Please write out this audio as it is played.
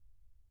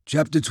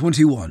Chapter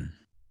 21.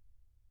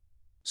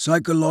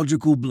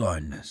 Psychological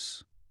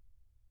Blindness.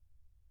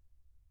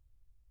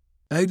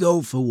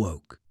 Adolf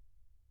awoke.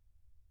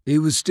 He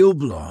was still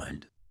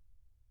blind.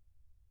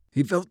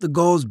 He felt the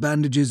gauze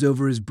bandages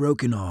over his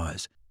broken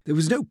eyes. There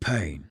was no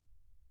pain.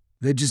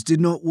 They just did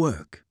not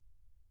work.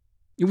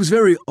 It was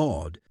very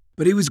odd,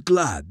 but he was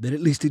glad that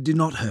at least it did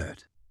not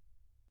hurt.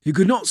 He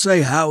could not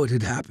say how it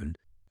had happened,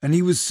 and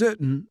he was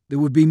certain there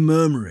would be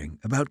murmuring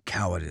about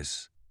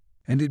cowardice,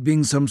 and it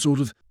being some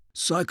sort of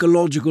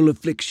psychological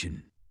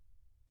affliction.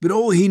 But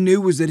all he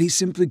knew was that he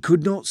simply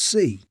could not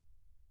see.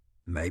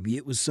 Maybe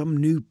it was some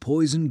new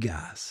poison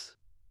gas.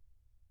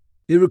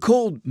 He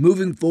recalled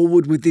moving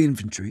forward with the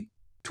infantry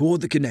toward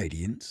the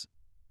Canadians.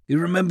 He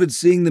remembered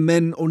seeing the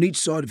men on each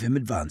side of him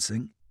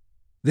advancing.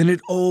 Then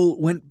it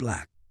all went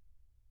black.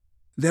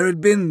 There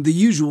had been the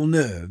usual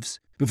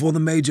nerves before the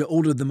Major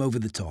ordered them over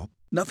the top.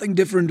 Nothing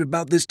different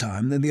about this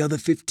time than the other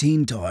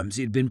 15 times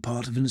he had been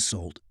part of an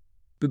assault.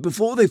 But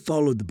before they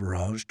followed the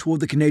barrage toward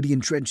the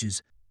Canadian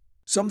trenches,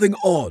 something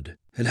odd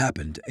had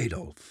happened to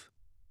Adolf.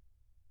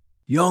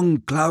 Young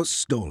Klaus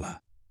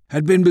Stoller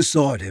had been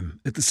beside him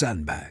at the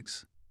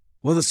sandbags.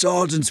 While the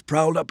sergeants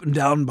prowled up and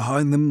down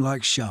behind them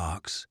like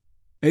sharks,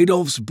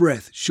 Adolf's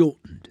breath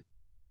shortened.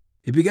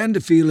 He began to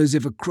feel as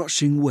if a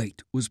crushing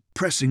weight was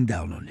pressing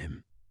down on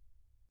him.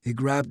 He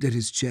grabbed at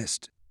his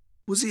chest.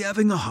 Was he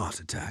having a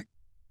heart attack?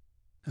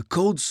 A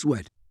cold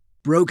sweat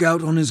broke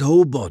out on his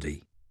whole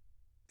body.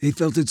 He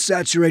felt it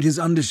saturate his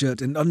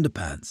undershirt and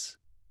underpants.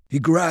 He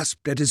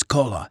grasped at his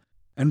collar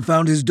and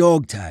found his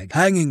dog tag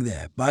hanging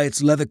there by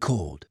its leather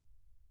cord.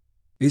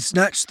 He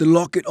snatched the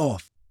locket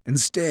off and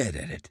stared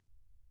at it.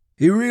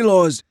 He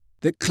realized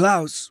that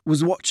Klaus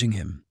was watching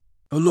him,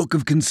 a look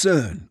of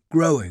concern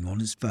growing on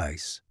his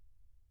face.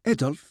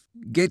 "Adolf,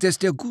 geht es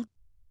dir gut?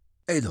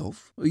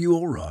 Adolf, are you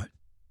all right?"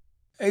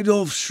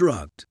 Adolf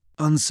shrugged,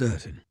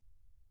 uncertain.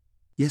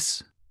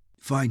 "Yes,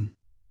 fine.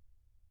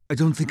 I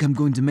don't think I'm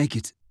going to make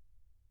it."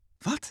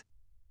 "What?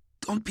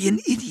 Don't be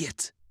an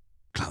idiot,"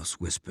 Klaus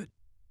whispered.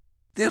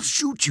 "They'll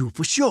shoot you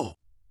for sure."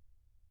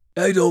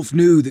 Adolf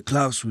knew that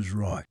Klaus was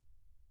right,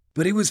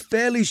 but he was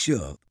fairly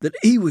sure that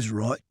he was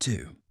right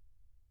too.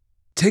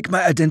 "Take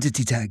my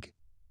identity tag."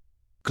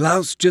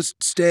 Klaus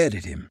just stared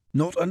at him,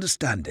 not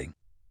understanding.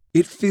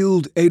 It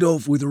filled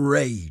Adolf with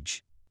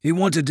rage. He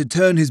wanted to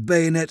turn his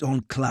bayonet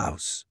on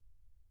Klaus.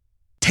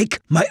 "Take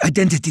my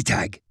identity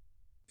tag."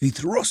 He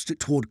thrust it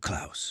toward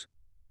Klaus.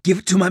 "Give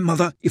it to my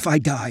mother if I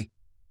die.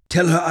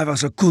 Tell her I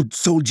was a good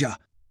soldier.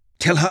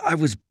 Tell her I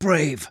was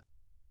brave."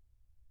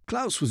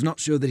 Klaus was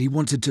not sure that he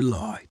wanted to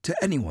lie to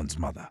anyone's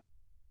mother.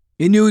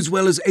 He knew as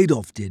well as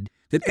Adolf did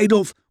that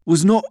Adolf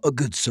was not a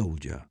good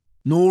soldier,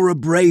 nor a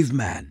brave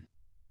man.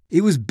 He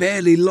was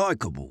barely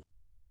likable.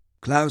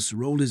 Klaus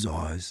rolled his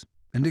eyes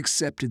and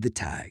accepted the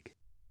tag.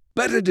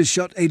 Better to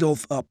shut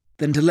Adolf up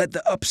than to let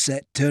the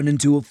upset turn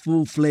into a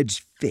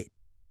full-fledged fit.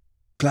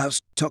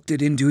 Klaus tucked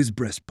it into his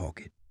breast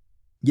pocket.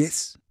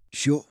 "Yes,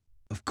 sure,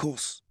 of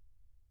course."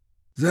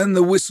 Then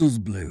the whistles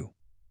blew,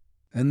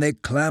 and they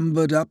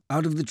clambered up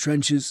out of the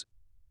trenches,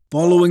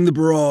 following the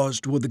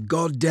barrage toward the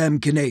goddamn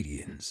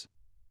Canadians.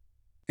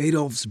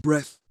 Adolf's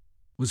breath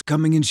was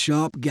coming in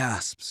sharp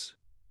gasps.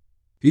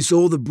 He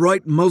saw the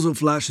bright muzzle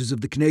flashes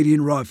of the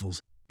Canadian rifles.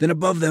 Then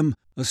above them,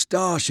 a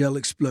star shell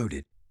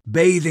exploded,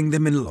 bathing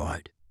them in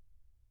light.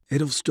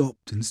 Adolf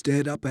stopped and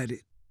stared up at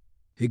it.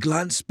 He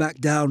glanced back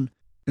down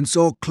and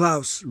saw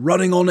Klaus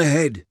running on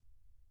ahead.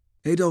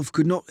 Adolf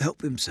could not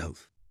help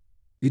himself.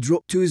 He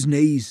dropped to his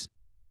knees.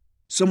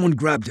 Someone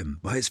grabbed him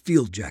by his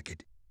field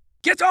jacket.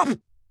 "Get up!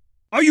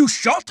 Are you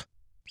shot?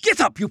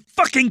 Get up, you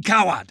fucking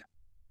coward!"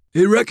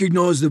 He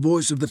recognized the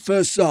voice of the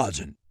first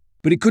sergeant,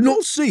 but he could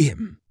not see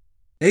him.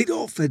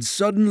 Adolf had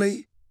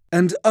suddenly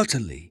and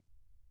utterly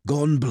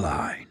gone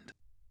blind.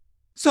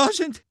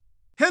 "Sergeant,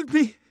 help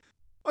me!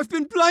 I've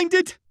been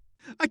blinded!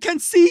 I can't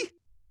see!"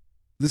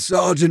 The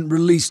sergeant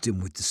released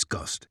him with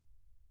disgust.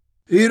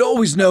 He had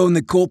always known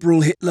that Corporal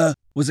Hitler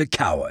was a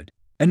coward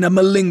and a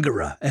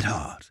malingerer at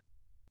heart.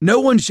 No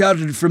one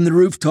shouted from the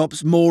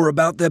rooftops more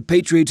about their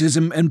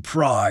patriotism and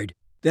pride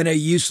than a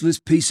useless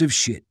piece of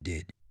shit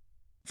did.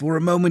 For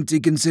a moment he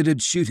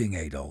considered shooting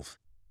Adolf.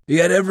 He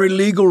had every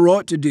legal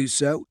right to do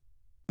so,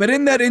 but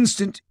in that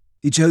instant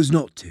he chose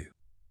not to.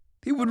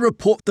 He would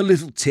report the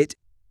little tit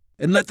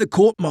and let the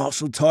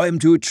court-martial tie him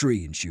to a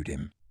tree and shoot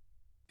him.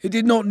 He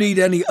did not need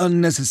any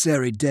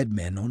unnecessary dead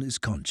men on his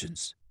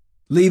conscience.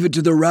 Leave it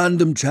to the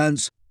random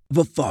chance of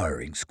a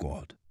firing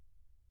squad.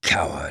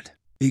 "Coward,"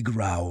 he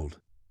growled.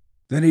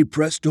 Then he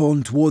pressed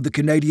on toward the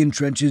Canadian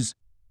trenches,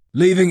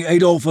 leaving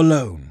Adolf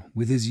alone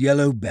with his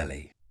yellow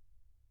belly.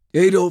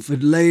 Adolf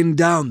had lain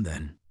down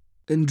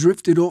then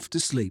drifted off to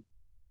sleep.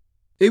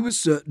 He was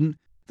certain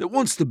that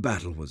once the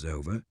battle was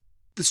over,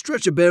 the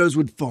stretcher-bearers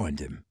would find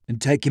him and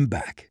take him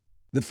back.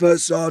 The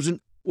first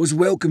sergeant was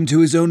welcome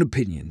to his own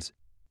opinions,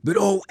 but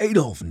all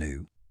Adolf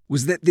knew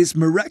was that this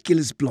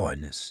miraculous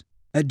blindness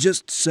had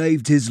just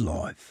saved his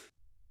life.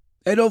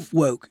 Adolf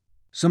woke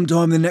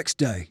sometime the next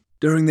day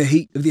during the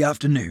heat of the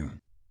afternoon.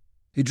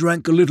 He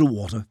drank a little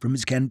water from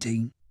his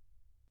canteen.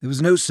 There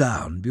was no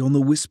sound beyond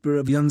the whisper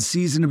of the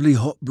unseasonably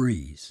hot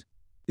breeze.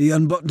 He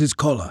unbuttoned his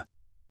collar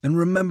and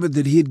remembered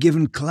that he had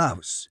given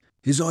Klaus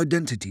his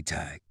identity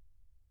tag.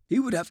 He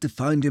would have to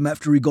find him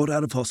after he got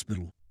out of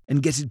hospital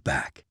and get it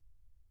back.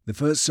 The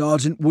first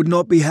sergeant would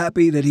not be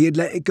happy that he had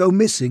let it go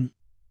missing.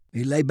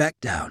 He lay back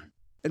down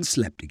and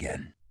slept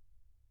again.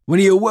 When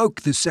he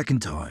awoke the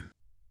second time,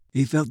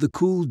 he felt the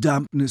cool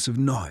dampness of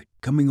night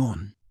coming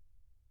on.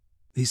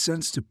 He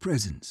sensed a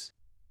presence,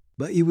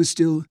 but he was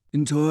still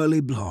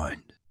entirely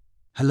blind.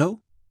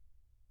 "Hello?"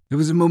 There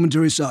was a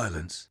momentary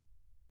silence.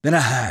 Then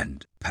a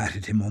hand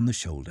patted him on the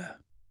shoulder.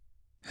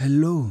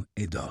 "Hello,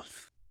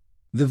 Adolf."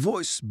 The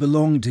voice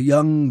belonged to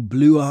young,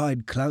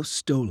 blue-eyed Klaus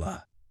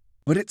Stolar,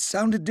 but it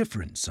sounded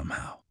different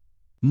somehow,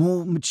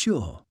 more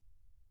mature.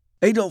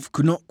 Adolf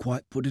could not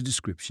quite put a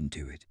description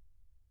to it.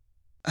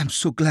 "I'm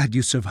so glad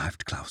you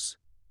survived, Klaus.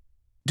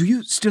 Do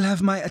you still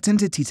have my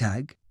identity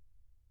tag?"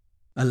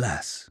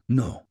 "Alas,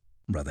 no,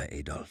 brother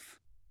Adolf.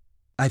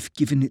 I've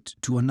given it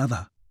to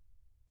another."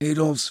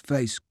 Adolf's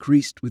face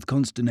creased with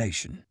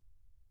consternation.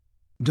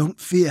 "Don't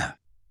fear,"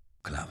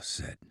 Klaus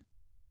said.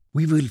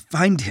 "We will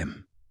find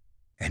him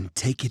and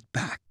take it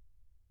back.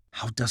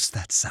 How does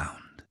that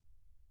sound?"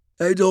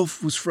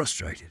 Adolf was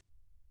frustrated.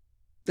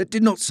 That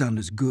did not sound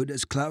as good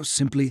as Klaus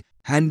simply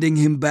handing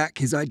him back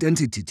his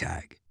identity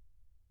tag.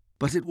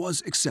 But it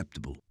was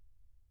acceptable.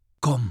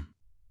 "Come,"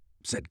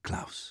 said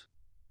Klaus.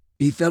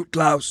 He felt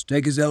Klaus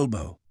take his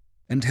elbow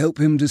and help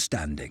him to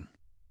standing.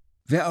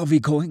 "Where are we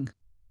going?"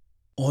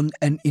 "On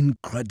an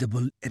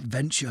incredible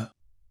adventure.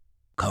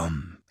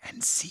 Come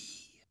and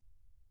see."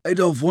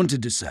 Adolf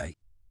wanted to say,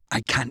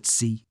 "I can't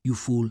see, you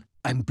fool,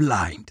 I'm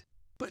blind."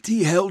 But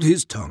he held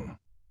his tongue.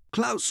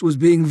 Klaus was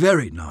being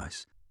very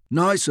nice,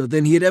 nicer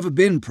than he had ever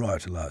been prior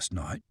to last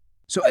night.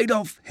 So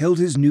Adolf held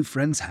his new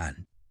friend's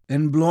hand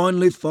and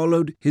blindly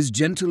followed his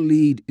gentle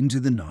lead into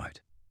the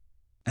night.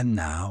 And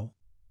now,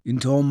 in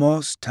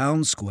Tormos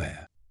town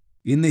square,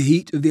 in the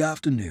heat of the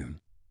afternoon,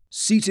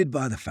 seated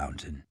by the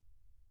fountain,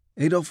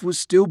 Adolf was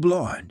still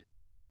blind,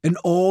 and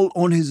all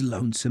on his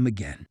lonesome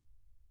again.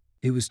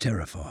 He was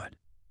terrified.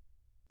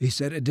 He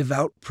said a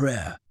devout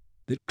prayer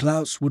that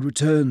Klaus would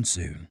return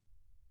soon.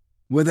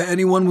 Whether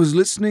anyone was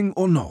listening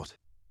or not,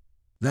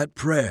 that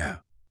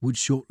prayer would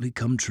shortly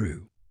come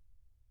true.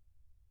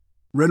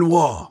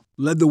 Renoir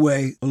led the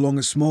way along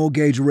a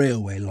small-gauge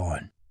railway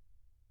line.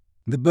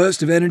 The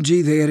burst of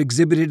energy they had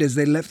exhibited as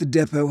they left the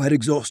depot had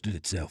exhausted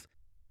itself,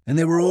 and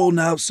they were all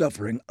now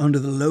suffering under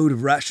the load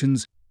of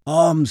rations,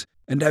 arms,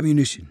 and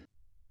ammunition.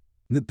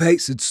 The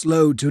pace had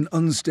slowed to an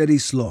unsteady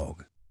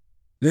slog.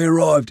 They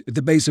arrived at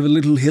the base of a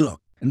little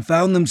hillock and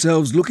found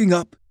themselves looking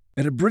up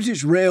at a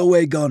British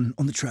railway gun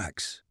on the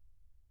tracks.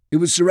 It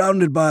was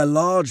surrounded by a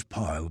large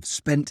pile of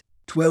spent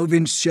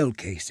 12-inch shell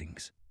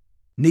casings.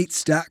 Neat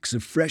stacks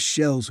of fresh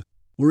shells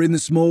were in the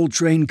small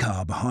train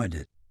car behind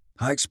it.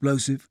 High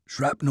explosive,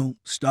 shrapnel,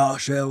 star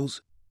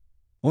shells.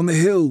 On the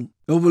hill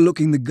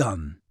overlooking the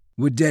gun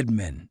were dead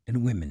men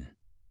and women.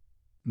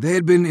 They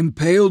had been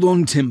impaled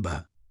on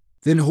timber,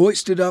 then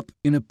hoisted up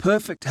in a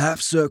perfect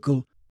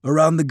half-circle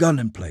around the gun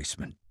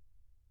emplacement.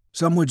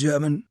 Some were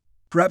German,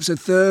 perhaps a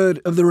third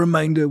of the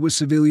remainder were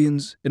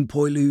civilians and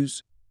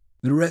poilus.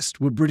 The rest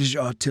were British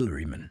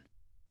artillerymen,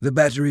 the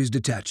battery's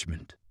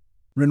detachment.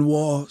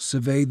 Renoir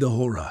surveyed the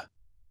horror.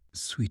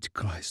 "Sweet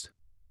Christ,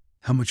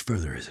 how much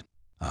further is it?"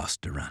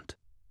 asked Durant.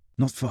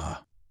 "Not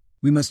far.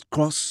 We must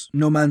cross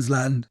no man's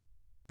land,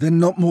 then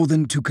not more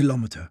than 2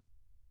 kilometers.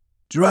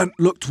 Durant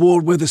looked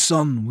toward where the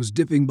sun was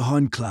dipping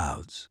behind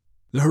clouds.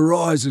 The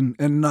horizon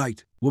and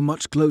night were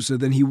much closer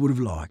than he would have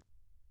liked.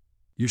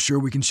 "You sure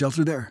we can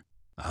shelter there?"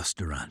 asked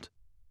Durant.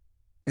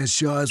 "As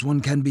sure as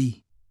one can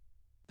be."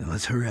 "Then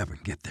let's hurry up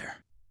and get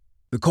there."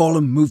 The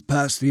column moved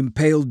past the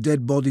impaled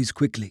dead bodies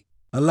quickly,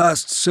 a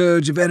last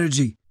surge of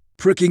energy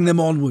pricking them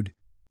onward,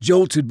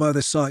 jolted by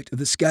the sight of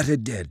the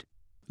scattered dead,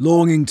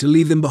 longing to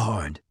leave them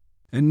behind,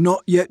 and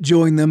not yet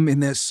join them in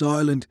their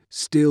silent,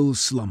 still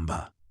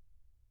slumber.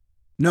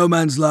 No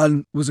man's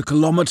land was a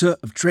kilometre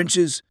of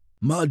trenches,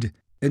 mud,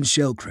 and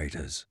shell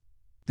craters.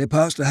 They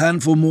passed a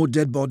handful more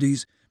dead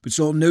bodies, but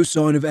saw no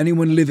sign of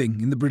anyone living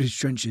in the British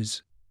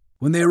trenches.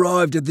 When they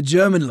arrived at the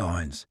German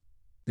lines,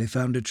 they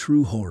found a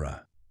true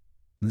horror.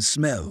 The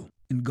smell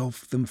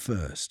engulfed them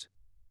first.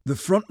 The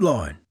front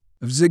line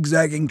of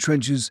zigzagging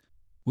trenches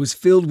was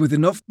filled with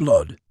enough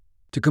blood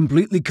to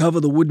completely cover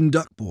the wooden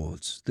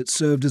duckboards that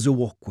served as a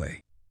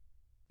walkway.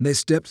 They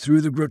stepped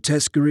through the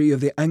grotesquerie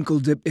of the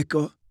ankle-dip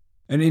ichor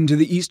and into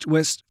the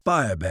east-west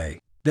fire bay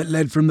that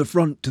led from the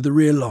front to the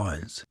rear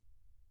lines.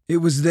 It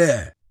was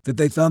there that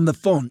they found the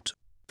font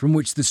from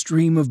which the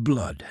stream of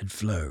blood had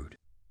flowed.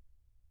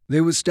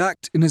 They were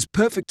stacked in as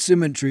perfect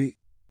symmetry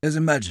as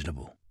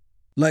imaginable,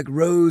 like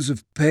rows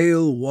of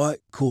pale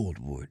white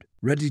cordwood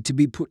ready to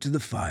be put to the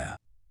fire.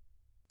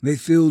 They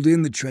filled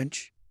in the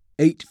trench,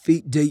 8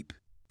 feet deep,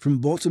 from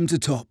bottom to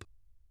top,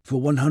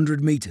 for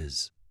 100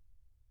 meters.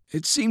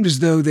 It seemed as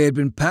though they had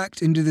been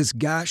packed into this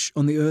gash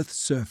on the earth's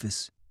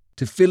surface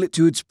to fill it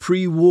to its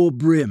pre-war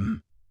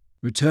brim,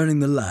 returning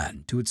the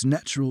land to its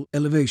natural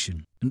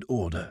elevation and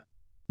order.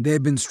 They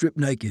had been stripped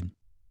naked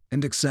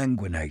and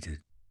exsanguinated.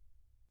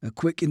 A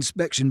quick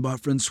inspection by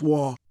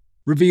Francois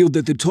revealed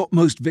that the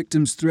topmost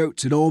victims'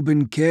 throats had all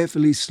been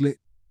carefully slit.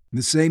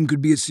 The same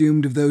could be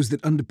assumed of those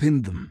that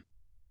underpinned them.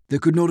 There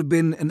could not have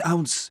been an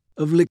ounce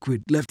of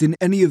liquid left in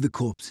any of the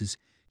corpses,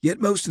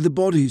 yet most of the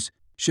bodies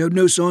showed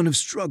no sign of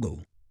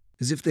struggle,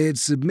 as if they had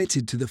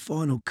submitted to the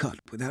final cut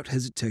without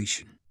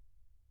hesitation.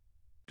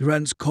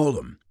 Durant's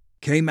column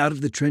came out of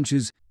the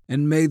trenches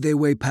and made their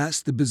way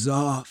past the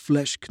bizarre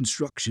flesh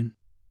construction.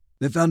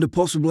 They found a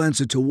possible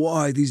answer to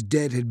why these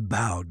dead had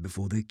bowed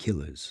before their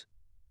killers.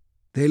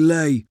 They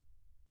lay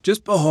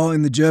just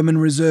behind the German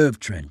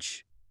reserve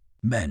trench.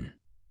 Men,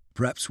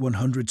 perhaps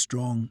 100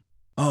 strong,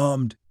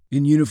 armed,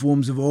 in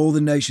uniforms of all the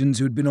nations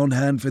who had been on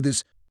hand for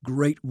this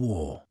great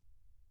war.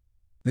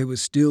 There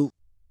was still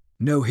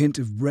no hint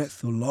of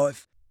breath or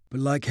life, but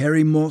like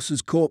Harry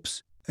Moss's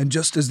corpse, and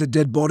just as the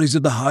dead bodies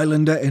of the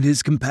Highlander and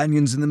his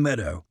companions in the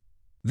meadow,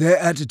 their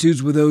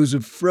attitudes were those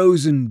of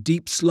frozen,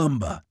 deep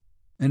slumber,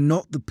 and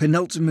not the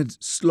penultimate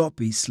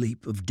sloppy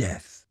sleep of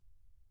death.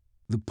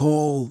 The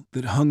pall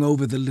that hung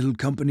over the little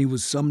company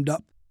was summed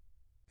up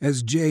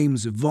as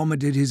James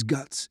vomited his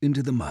guts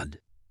into the mud.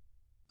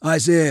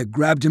 Isaiah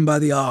grabbed him by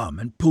the arm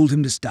and pulled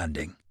him to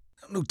standing.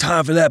 "No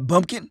time for that,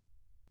 bumpkin.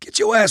 Get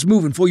your ass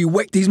moving before you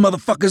wake these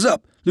motherfuckers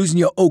up, losing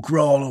your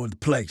okra all over the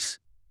place."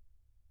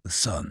 The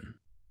sun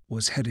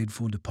was headed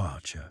for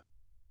departure.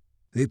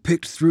 They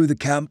picked through the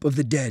camp of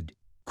the dead,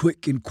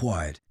 quick and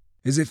quiet,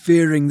 as if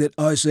fearing that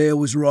Isaiah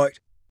was right,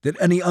 that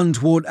any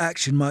untoward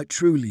action might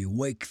truly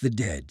wake the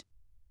dead.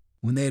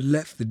 When they had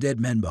left the dead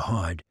men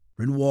behind,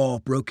 Renoir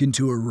broke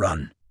into a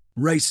run,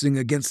 racing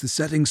against the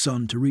setting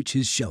sun to reach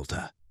his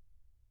shelter.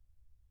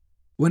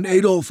 When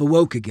Adolf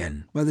awoke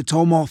again by the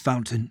Tomar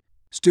fountain,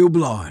 still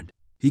blind,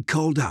 he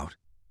called out,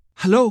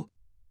 "Hello?"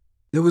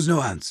 There was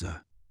no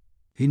answer.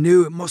 He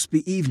knew it must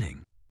be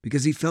evening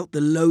because he felt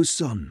the low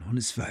sun on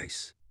his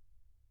face.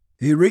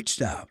 He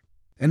reached out,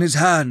 and his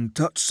hand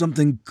touched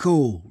something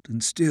cold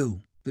and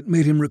still that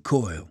made him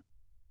recoil.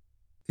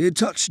 He had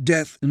touched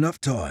death enough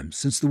times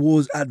since the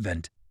war's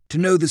advent to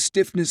know the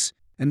stiffness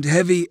and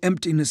heavy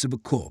emptiness of a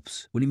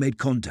corpse when he made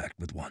contact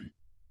with one.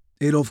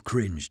 Adolf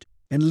cringed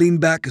and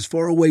leaned back as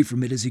far away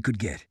from it as he could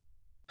get.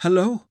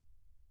 "Hello?"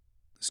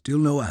 Still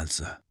no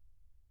answer.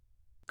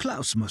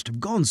 Klaus must have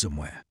gone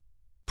somewhere,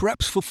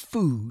 perhaps for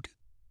food.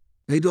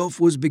 Adolf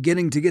was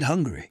beginning to get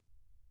hungry.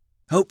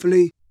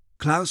 Hopefully,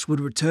 Klaus would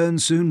return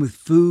soon with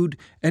food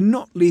and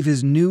not leave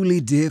his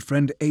newly dear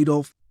friend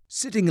Adolf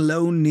sitting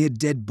alone near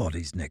dead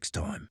bodies next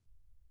time.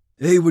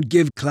 He would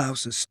give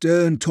Klaus a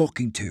stern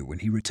talking to when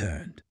he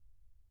returned.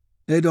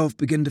 Adolf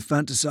began to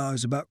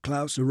fantasize about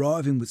Klaus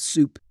arriving with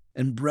soup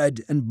and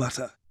bread and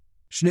butter,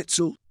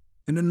 schnitzel,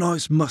 and a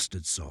nice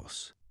mustard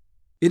sauce.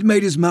 It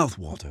made his mouth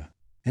water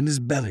and his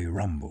belly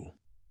rumble.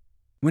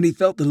 When he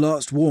felt the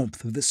last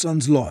warmth of the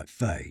sun's light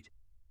fade,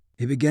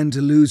 he began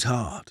to lose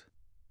heart.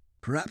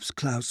 Perhaps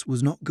Klaus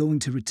was not going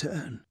to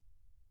return.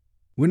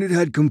 When it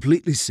had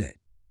completely set,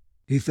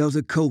 he felt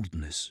a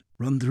coldness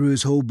run through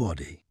his whole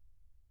body.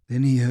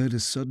 Then he heard a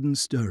sudden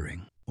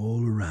stirring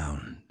all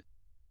around.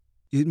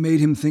 It made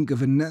him think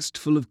of a nest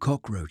full of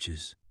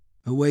cockroaches,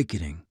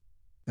 awakening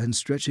and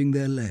stretching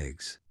their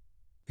legs.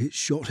 It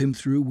shot him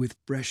through with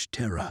fresh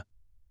terror.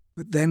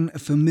 But then a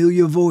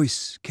familiar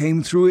voice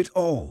came through it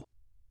all,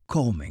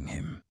 calming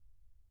him.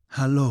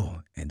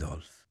 "Hallo,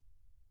 Adolf."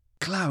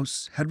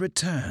 Klaus had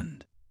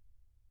returned.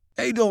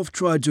 Adolf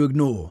tried to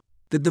ignore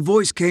that the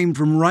voice came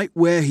from right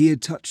where he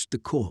had touched the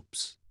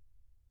corpse.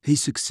 He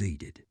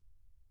succeeded.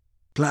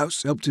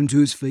 Klaus helped him to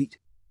his feet.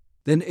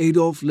 Then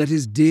Adolf let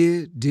his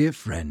dear, dear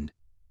friend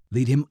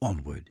lead him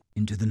onward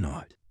into the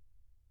night.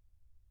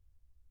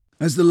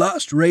 As the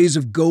last rays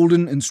of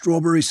golden and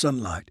strawberry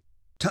sunlight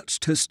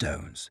touched her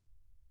stones,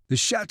 the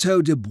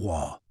Château de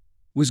Bois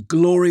was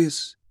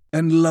glorious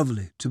and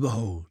lovely to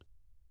behold.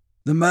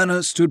 The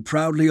manor stood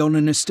proudly on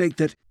an estate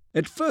that,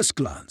 at first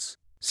glance,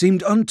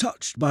 seemed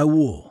untouched by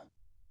war.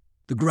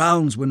 The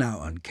grounds were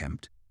now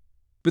unkempt,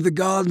 but the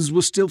gardens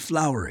were still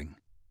flowering,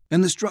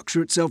 and the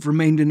structure itself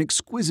remained an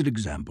exquisite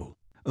example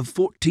of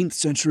 14th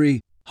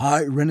century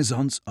high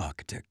Renaissance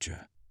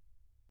architecture.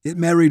 It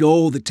married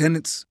all the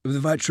tenets of the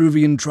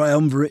Vitruvian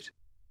triumvirate.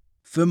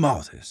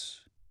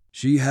 Firmatus,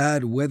 she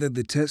had weathered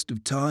the test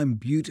of time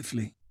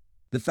beautifully.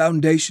 The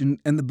foundation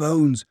and the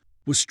bones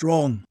were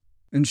strong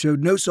and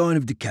showed no sign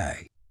of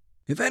decay.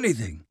 If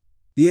anything,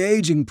 the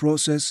aging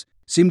process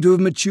seemed to have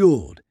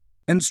matured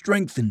and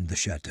strengthened the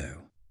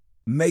chateau,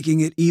 making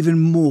it even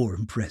more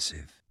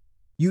impressive.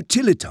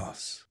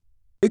 Utilitas.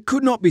 It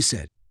could not be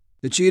said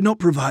that she had not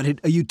provided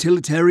a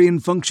utilitarian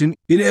function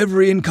in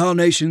every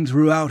incarnation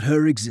throughout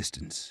her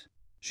existence.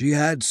 She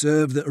had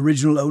served the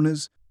original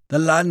owners, the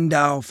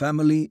Landau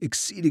family,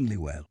 exceedingly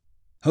well,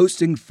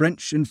 hosting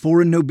French and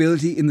foreign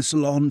nobility in the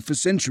salon for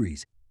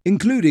centuries,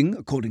 including,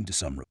 according to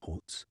some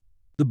reports,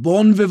 the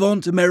bon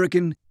vivant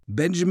American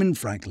Benjamin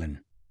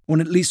Franklin,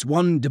 on at least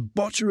one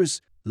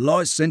debaucherous,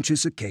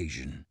 licentious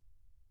occasion.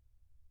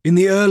 In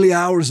the early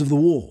hours of the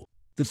war,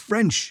 the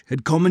French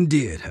had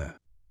commandeered her,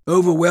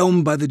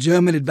 Overwhelmed by the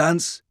German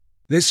advance,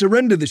 they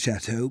surrendered the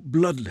chateau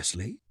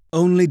bloodlessly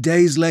only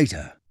days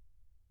later.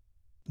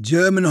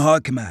 German High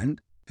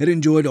Command had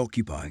enjoyed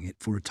occupying it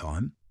for a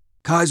time.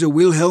 Kaiser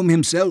Wilhelm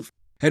himself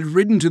had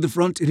ridden to the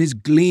front in his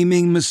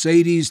gleaming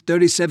Mercedes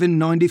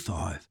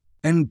 3795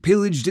 and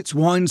pillaged its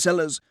wine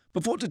cellars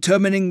before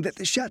determining that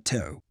the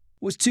chateau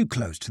was too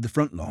close to the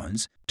front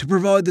lines to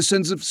provide the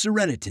sense of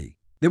serenity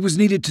that was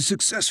needed to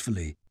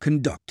successfully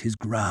conduct his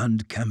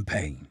grand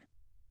campaign.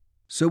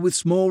 So with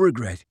small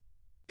regret,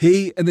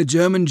 he and the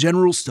German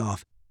General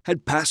Staff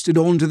had passed it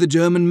on to the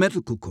German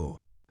Medical Corps,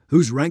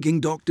 whose ranking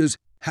doctors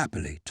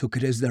happily took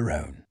it as their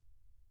own.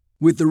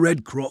 With the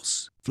Red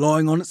Cross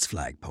flying on its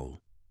flagpole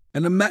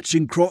and a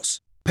matching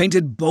cross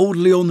painted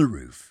boldly on the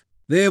roof,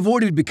 they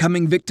avoided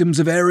becoming victims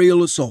of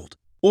aerial assault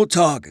or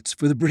targets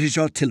for the British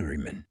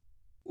artillerymen,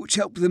 which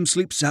helped them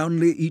sleep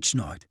soundly each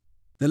night,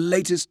 the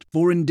latest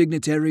foreign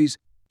dignitaries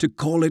to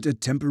call it a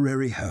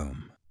temporary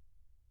home.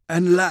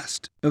 And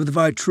last of the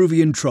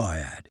Vitruvian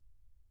triad,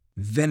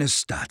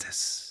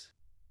 Venestatus.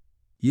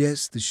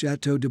 Yes, the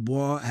Chateau de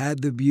Bois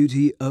had the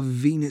beauty of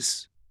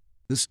Venus.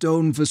 The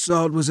stone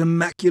facade was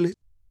immaculate.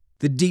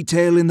 The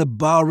detail in the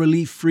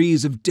bas-relief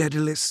frieze of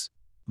Daedalus,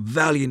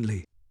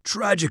 valiantly,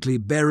 tragically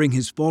bearing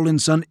his fallen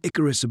son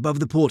Icarus above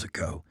the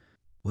portico,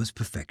 was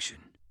perfection.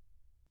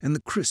 And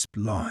the crisp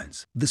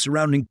lines of the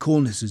surrounding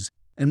cornices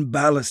and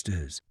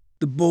balusters,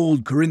 the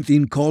bold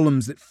Corinthian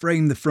columns that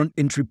framed the front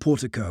entry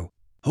portico,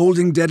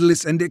 holding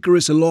Daedalus and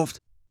Icarus aloft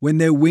when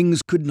their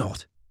wings could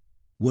not,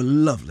 were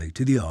lovely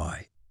to the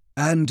eye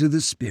and to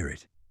the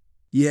spirit.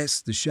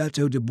 Yes, the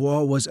Chateau de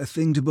Bois was a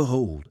thing to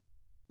behold,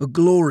 a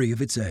glory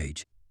of its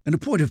age, and a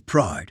point of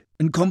pride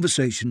and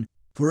conversation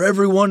for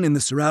everyone in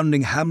the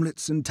surrounding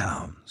hamlets and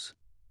towns.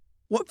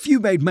 What few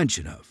made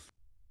mention of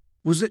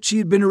was that she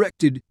had been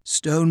erected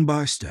stone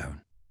by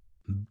stone,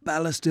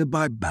 baluster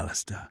by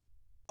baluster,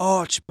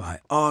 arch by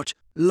arch,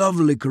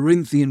 lovely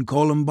Corinthian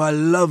column by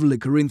lovely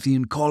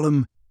Corinthian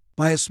column,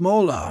 by a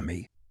small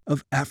army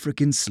of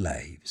African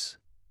slaves.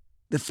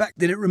 The fact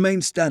that it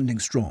remained standing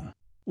strong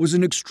was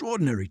an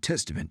extraordinary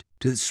testament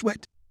to the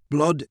sweat,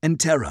 blood, and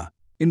terror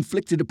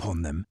inflicted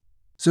upon them,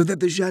 so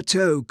that the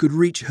chateau could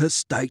reach her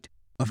state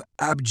of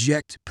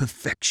abject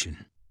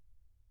perfection.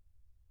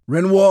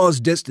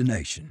 Renoir's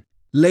destination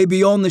lay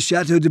beyond the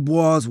Chateau de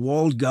Bois'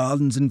 walled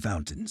gardens and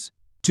fountains,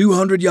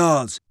 200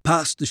 yards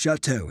past the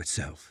chateau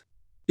itself.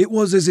 It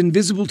was as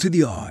invisible to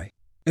the eye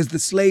as the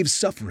slaves'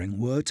 suffering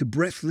were to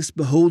breathless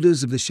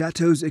beholders of the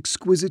chateau's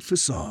exquisite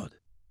facade.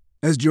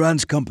 As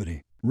Durand's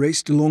company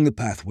raced along the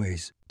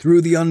pathways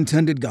through the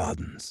untended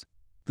gardens,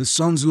 the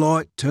sun's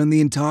light turned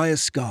the entire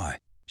sky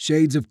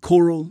shades of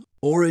coral,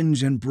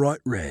 orange, and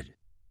bright red.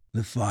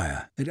 The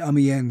fire at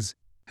Amiens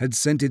had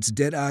sent its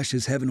dead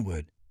ashes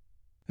heavenward,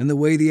 and the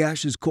way the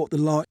ashes caught the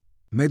light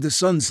made the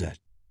sunset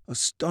a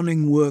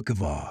stunning work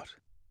of art.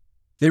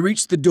 They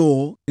reached the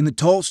door in the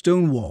tall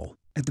stone wall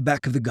at the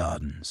back of the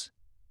gardens.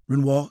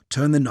 Renoir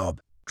turned the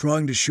knob,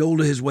 trying to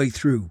shoulder his way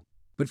through,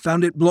 but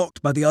found it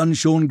blocked by the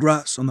unshorn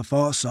grass on the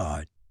far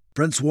side.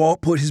 Francois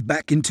put his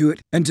back into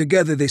it, and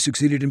together they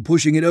succeeded in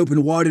pushing it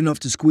open wide enough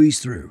to squeeze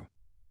through.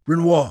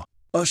 Renoir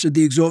ushered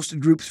the exhausted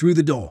group through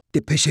the door.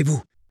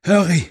 "Dépêchez-vous!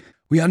 Hurry!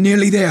 We are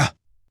nearly there!"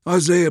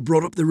 Isaiah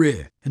brought up the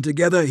rear, and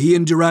together he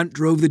and Durand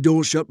drove the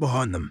door shut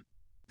behind them.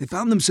 They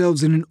found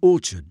themselves in an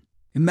orchard.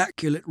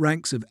 Immaculate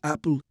ranks of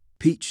apple,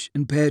 peach,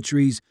 and pear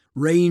trees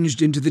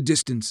ranged into the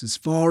distance as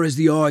far as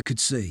the eye could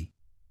see.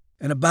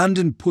 An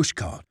abandoned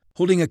pushcart,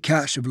 holding a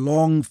cache of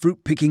long,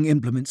 fruit-picking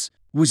implements,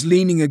 was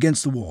leaning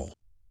against the wall.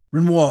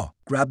 Renoir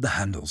grabbed the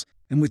handles,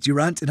 and with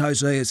Durand and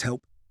Isaiah's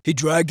help, he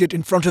dragged it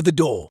in front of the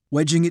door,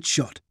 wedging it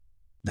shut.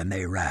 Then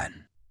they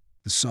ran.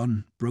 The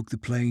sun broke the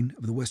plain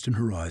of the western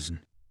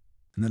horizon,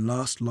 and the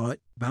last light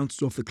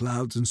bounced off the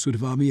clouds and soot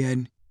of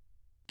Amiens,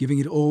 giving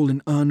it all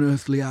an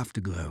unearthly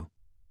afterglow.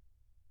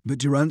 But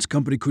Durand's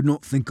company could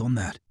not think on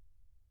that.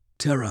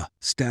 Terror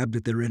stabbed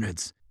at their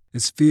innards,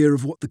 as fear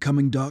of what the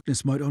coming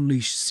darkness might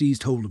unleash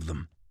seized hold of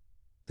them.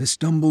 They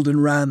stumbled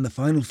and ran the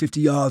final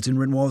 50 yards in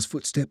Renoir's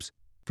footsteps,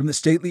 from the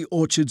stately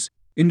orchards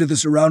into the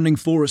surrounding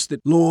forest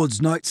that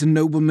lords, knights, and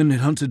noblemen had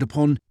hunted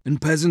upon,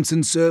 and peasants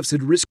and serfs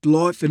had risked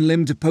life and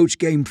limb to poach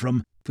game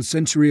from for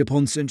century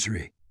upon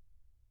century.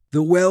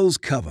 The well's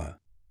cover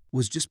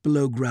was just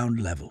below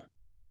ground level,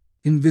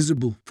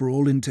 invisible for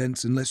all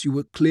intents unless you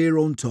were clear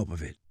on top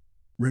of it.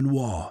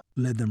 Renoir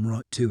led them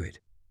right to it.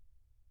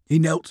 He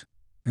knelt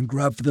and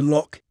grabbed for the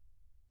lock.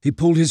 He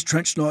pulled his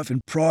trench knife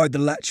and pried the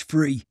latch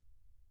free.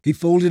 He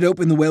folded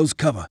open the well's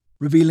cover,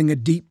 revealing a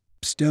deep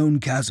stone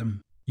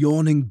chasm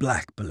yawning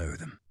black below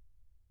them.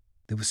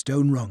 There were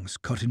stone rungs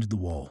cut into the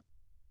wall.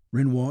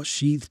 Renoir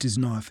sheathed his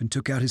knife and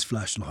took out his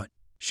flashlight,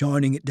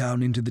 shining it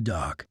down into the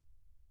dark.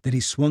 Then he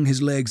swung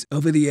his legs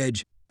over the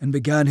edge and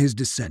began his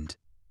descent.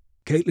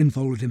 Caitlin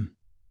followed him.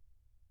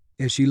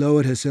 As she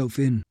lowered herself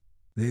in,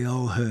 they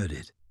all heard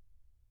it.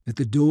 At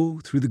the door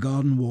through the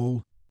garden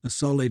wall, a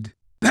solid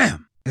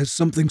BAM! As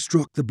something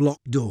struck the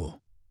blocked door.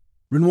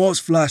 Renoir's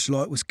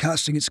flashlight was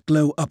casting its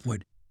glow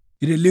upward.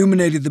 It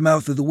illuminated the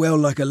mouth of the well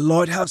like a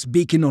lighthouse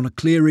beacon on a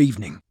clear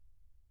evening.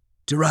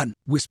 Durant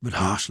whispered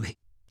harshly,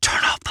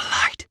 "Turn off the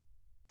light."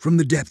 From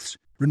the depths,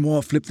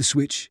 Renoir flipped the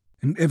switch,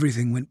 and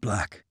everything went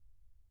black.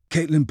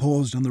 Caitlin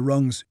paused on the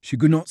rungs. She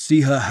could not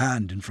see her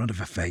hand in front of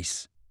her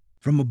face.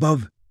 From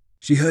above,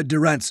 she heard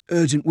Durant's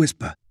urgent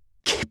whisper,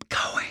 "Keep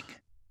going."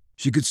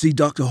 She could see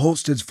Dr.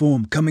 Halstead's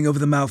form coming over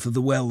the mouth of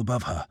the well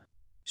above her.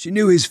 She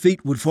knew his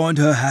feet would find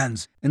her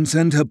hands and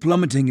send her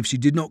plummeting if she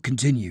did not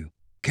continue.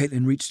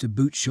 Caitlin reached her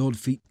boot-shod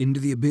feet into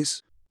the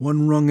abyss,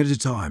 one rung at a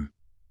time,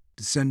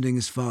 descending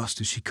as fast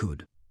as she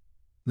could.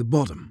 The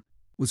bottom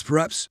was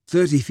perhaps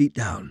 30 feet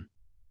down,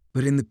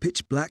 but in the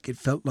pitch black it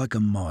felt like a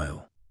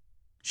mile.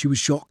 She was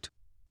shocked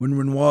when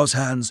Renoir's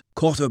hands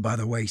caught her by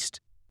the waist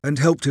and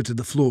helped her to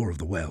the floor of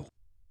the well.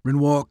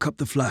 Renoir cupped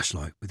the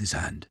flashlight with his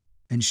hand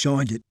and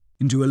shined it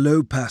into a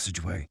low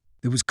passageway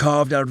that was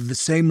carved out of the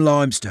same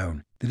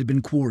limestone that had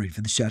been quarried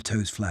for the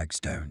chateau's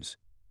flagstones.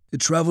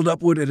 It travelled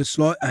upward at a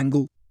slight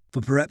angle for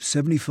perhaps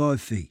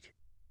 75 feet.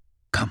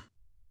 "Come."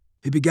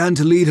 He began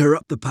to lead her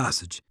up the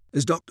passage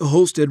as Dr.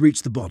 Halstead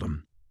reached the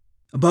bottom.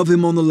 Above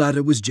him on the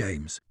ladder was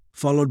James,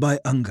 followed by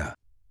Unger.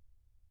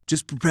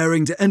 Just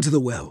preparing to enter the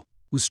well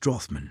was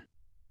Strothman.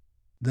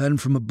 Then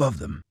from above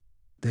them,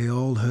 they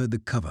all heard the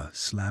cover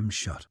slam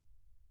shut.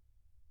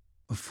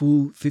 A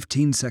full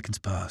 15 seconds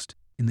passed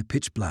in the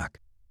pitch black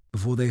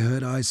before they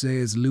heard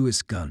Isaiah's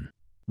Lewis gun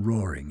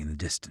roaring in the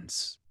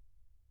distance.